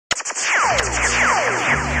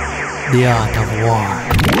The art of war.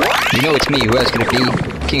 You know it's me, who else could it be?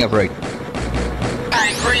 King of Reggae.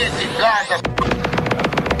 I created Gaza.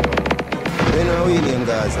 When are we in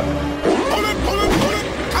Gaza? Pull it, pull it, pull it.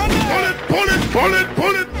 Pull it, pull it, pull it,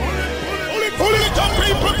 pull it. Pull it, pull it, up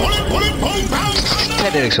people, pull it, pull it, pull it, pull it.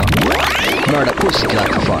 Ted Erickson. Murder pussy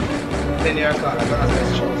like a fun. Then you're called a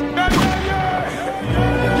Gaza show.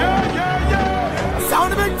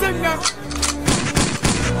 Sound of it, thing now.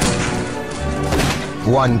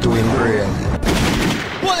 One to in brain.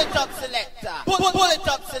 Pull it up, selector. Pull it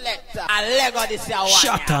up, selector. And Lego this year one.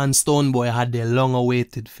 Shatta and Stonebwoy had their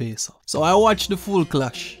long-awaited face-off. So I watched the full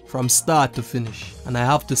clash from start to finish, and I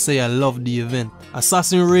have to say I loved the event.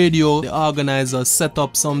 Assassin Radio, the organizers, set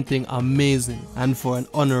up something amazing and for an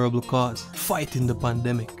honorable cause, fighting the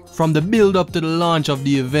pandemic. From the build-up to the launch of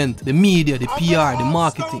the event, the media, the PR, the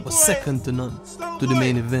marketing was second to none to the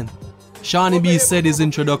main event. Shawnee B said his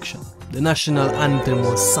introduction. The national anthem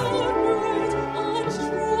was sung.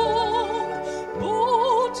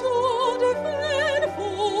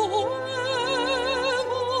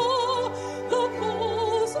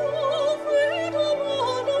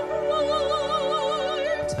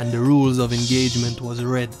 And the rules of engagement was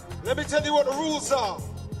read. Let me tell you what the rules are.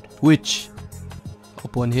 Which,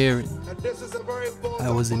 upon hearing, And this is a very important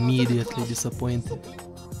I was part of the immediately class. disappointed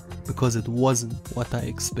because it wasn't what I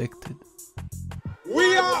expected.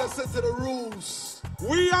 We are listen to the rules.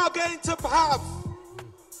 We are going to have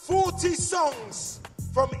 40 songs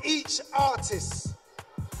from each artist.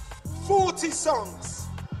 40 songs.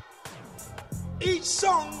 Each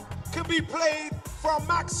song can be played for a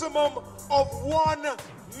maximum of 1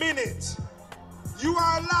 minute. You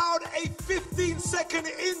are allowed a 15-second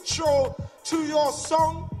intro to your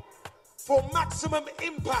song for maximum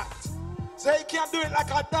impact. So you can do it like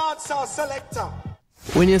a dancehall selector.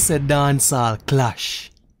 When you say dancehall clash,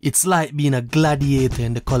 it's like being a gladiator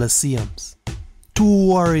in the Colosseums. Two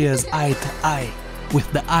warriors eye to eye,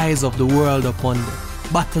 with the eyes of the world upon them,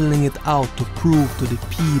 battling it out to prove to the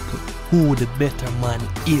people who the better man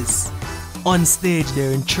is. On stage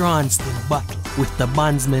they're entranced in battle, with the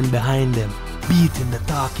bandsmen behind them, beating the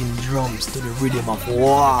talking drums to the rhythm of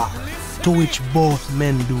war, to which both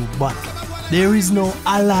men do battle. There is no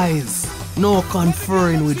allies, no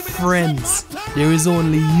conferring with friends. There is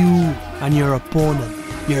only you and your opponent,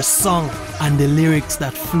 your song, and the lyrics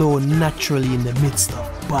that flow naturally in the midst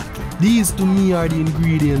of battle. These to me are the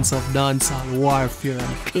ingredients of dancehall warfare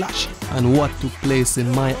and clashing. And what took place in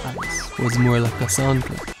my eyes was more like a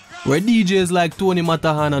soundclip, where DJs like Tony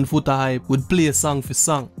Matahan and Foota Hype would play song for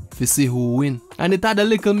see who win. And it had a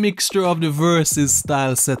little mixture of the verses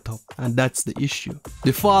style setup, and that's the issue.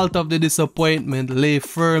 The fault of the disappointment lay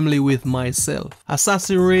firmly with myself.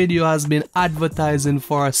 Assassin Radio has been advertising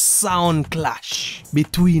for a sound clash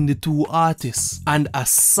between the two artists, and a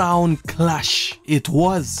sound clash it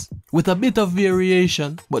was. With a bit of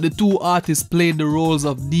variation, but the two artists played the roles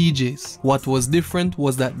of DJs. What was different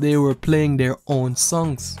was that they were playing their own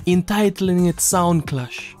songs. Entitling it Sound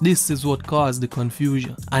Clash, this is what caused the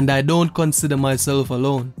confusion. And I don't consider myself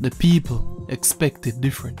alone. The people expected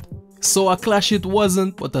different. So a clash it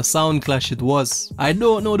wasn't, but a sound clash it was. I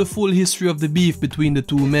don't know the full history of the beef between the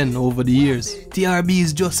two men over the years. TRB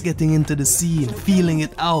is just getting into the scene, feeling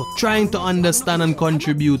it out, trying to understand and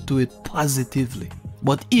contribute to it positively.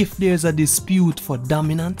 But if there's a dispute for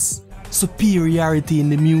dominance, superiority in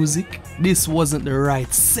the music, this wasn't the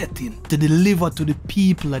right setting to deliver to the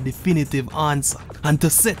people a definitive answer and to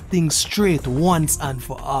set things straight once and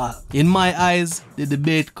for all. In my eyes, the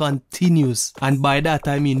debate continues, and by that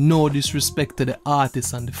I mean no disrespect to the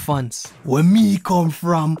artists and the fans. Where me come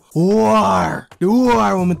from, war, the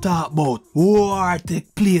war when we talk about, war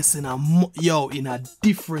take place in a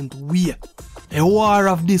different way. A war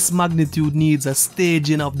of this magnitude needs a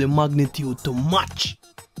staging of the magnitude to match.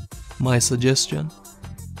 My suggestion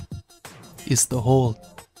is to hold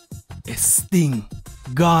a Sting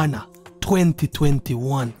Ghana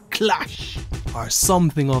 2021 clash or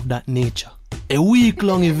something of that nature. A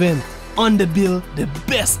week-long event on the bill, the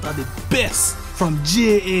best of the best from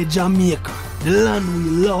JA Jamaica, the land we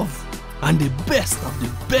love, and the best of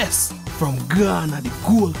the best from Ghana, the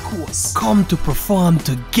Gold Coast, come to perform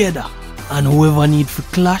together. And whoever need for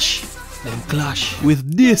clash, then clash.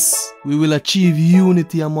 With this, we will achieve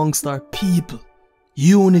unity amongst our people.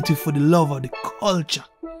 Unity for the love of the culture.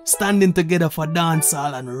 Standing together for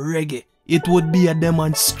dancehall and reggae. It would be a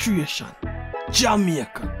demonstration.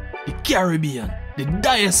 Jamaica, the Caribbean, the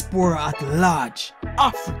diaspora at large,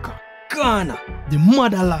 Africa, Ghana, the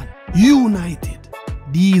motherland, united.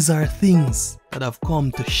 These are things that have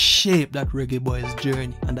come to shape that reggae boy's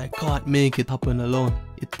journey, and I can't make it happen alone.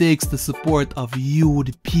 It takes the support of you,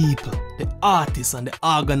 the people, the artists and the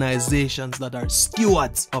organizations that are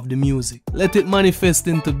stewards of the music. Let it manifest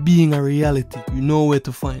into being a reality. You know where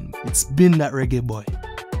to find me. It's been that reggae boy.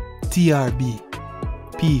 TRB.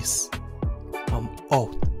 Peace. I'm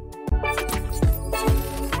out.